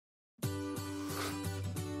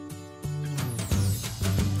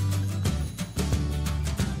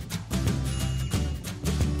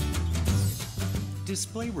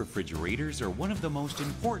Display refrigerators are one of the most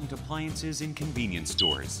important appliances in convenience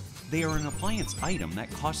stores. They are an appliance item that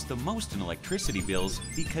costs the most in electricity bills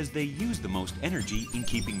because they use the most energy in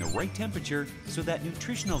keeping the right temperature so that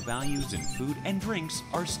nutritional values in food and drinks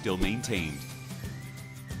are still maintained.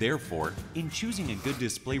 Therefore, in choosing a good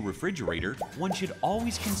display refrigerator, one should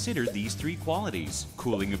always consider these three qualities: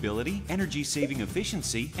 cooling ability, energy-saving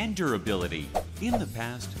efficiency, and durability. In the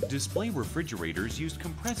past, display refrigerators used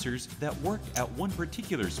compressors that worked at one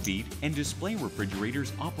particular speed, and display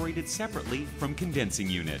refrigerators operated separately from condensing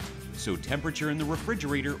unit. So temperature in the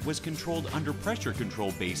refrigerator was controlled under pressure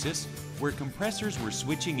control basis, where compressors were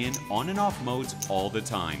switching in on and off modes all the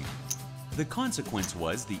time. The consequence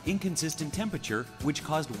was the inconsistent temperature, which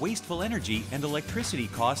caused wasteful energy and electricity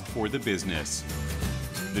cost for the business.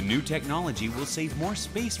 The new technology will save more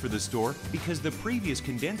space for the store because the previous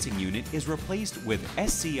condensing unit is replaced with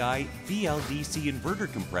SCI BLDC inverter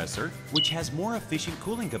compressor, which has more efficient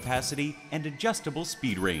cooling capacity and adjustable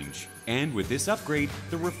speed range. And with this upgrade,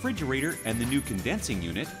 the refrigerator and the new condensing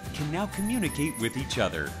unit can now communicate with each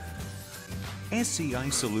other. SCI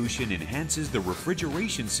solution enhances the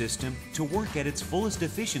refrigeration system to work at its fullest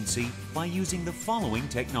efficiency by using the following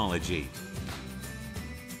technology.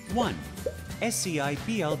 1. SCI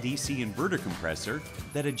BLDC inverter compressor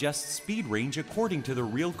that adjusts speed range according to the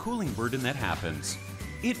real cooling burden that happens.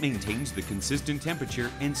 It maintains the consistent temperature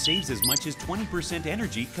and saves as much as 20%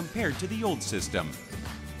 energy compared to the old system.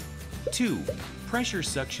 2. Pressure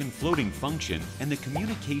suction floating function and the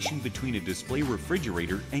communication between a display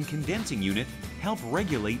refrigerator and condensing unit help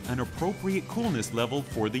regulate an appropriate coolness level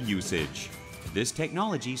for the usage. This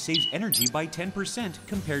technology saves energy by 10%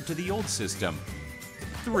 compared to the old system.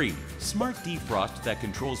 3. Smart defrost that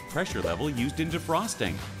controls pressure level used in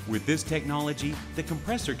defrosting. With this technology, the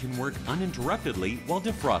compressor can work uninterruptedly while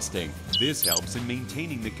defrosting. This helps in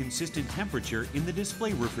maintaining the consistent temperature in the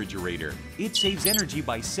display refrigerator. It saves energy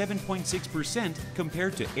by 7.6%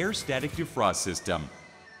 compared to air-static defrost system.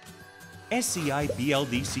 SCI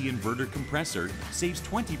BLDC inverter compressor saves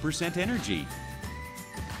 20% energy.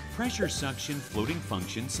 Pressure suction floating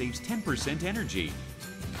function saves 10% energy.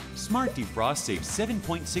 Smart defrost saves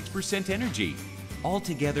 7.6% energy.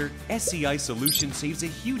 Altogether, SCI solution saves a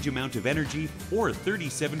huge amount of energy, or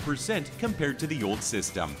 37% compared to the old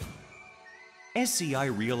system. SCI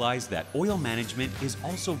realized that oil management is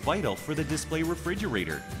also vital for the display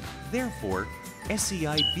refrigerator. Therefore,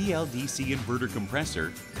 SCI BLDC inverter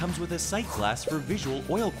compressor comes with a sight glass for visual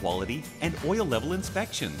oil quality and oil level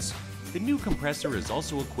inspections. The new compressor is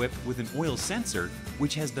also equipped with an oil sensor,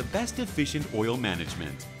 which has the best efficient oil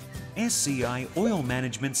management. SCI oil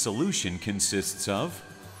management solution consists of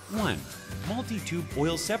 1. Multi-tube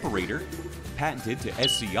oil separator, patented to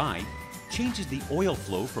SCI, changes the oil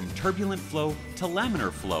flow from turbulent flow to laminar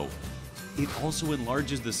flow. It also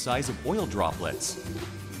enlarges the size of oil droplets.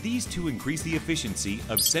 These two increase the efficiency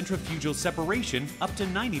of centrifugal separation up to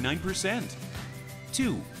 99%.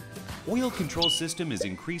 2. Oil control system is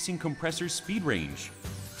increasing compressor speed range.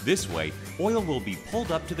 This way, oil will be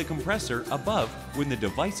pulled up to the compressor above when the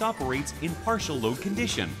device operates in partial load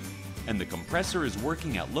condition, and the compressor is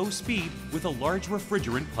working at low speed with a large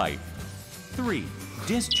refrigerant pipe. 3.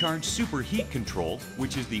 Discharge superheat control,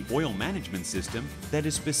 which is the oil management system that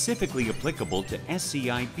is specifically applicable to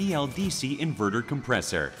SCI BLDC inverter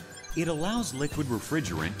compressor. It allows liquid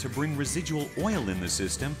refrigerant to bring residual oil in the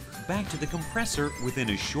system back to the compressor within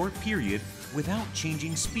a short period without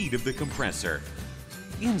changing speed of the compressor.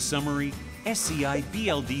 In summary, SCI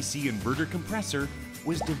BLDC inverter compressor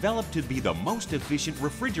was developed to be the most efficient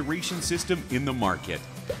refrigeration system in the market.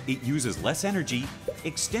 It uses less energy,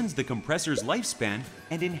 extends the compressor's lifespan,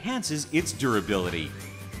 and enhances its durability.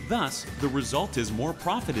 Thus, the result is more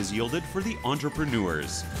profit is yielded for the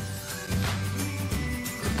entrepreneurs.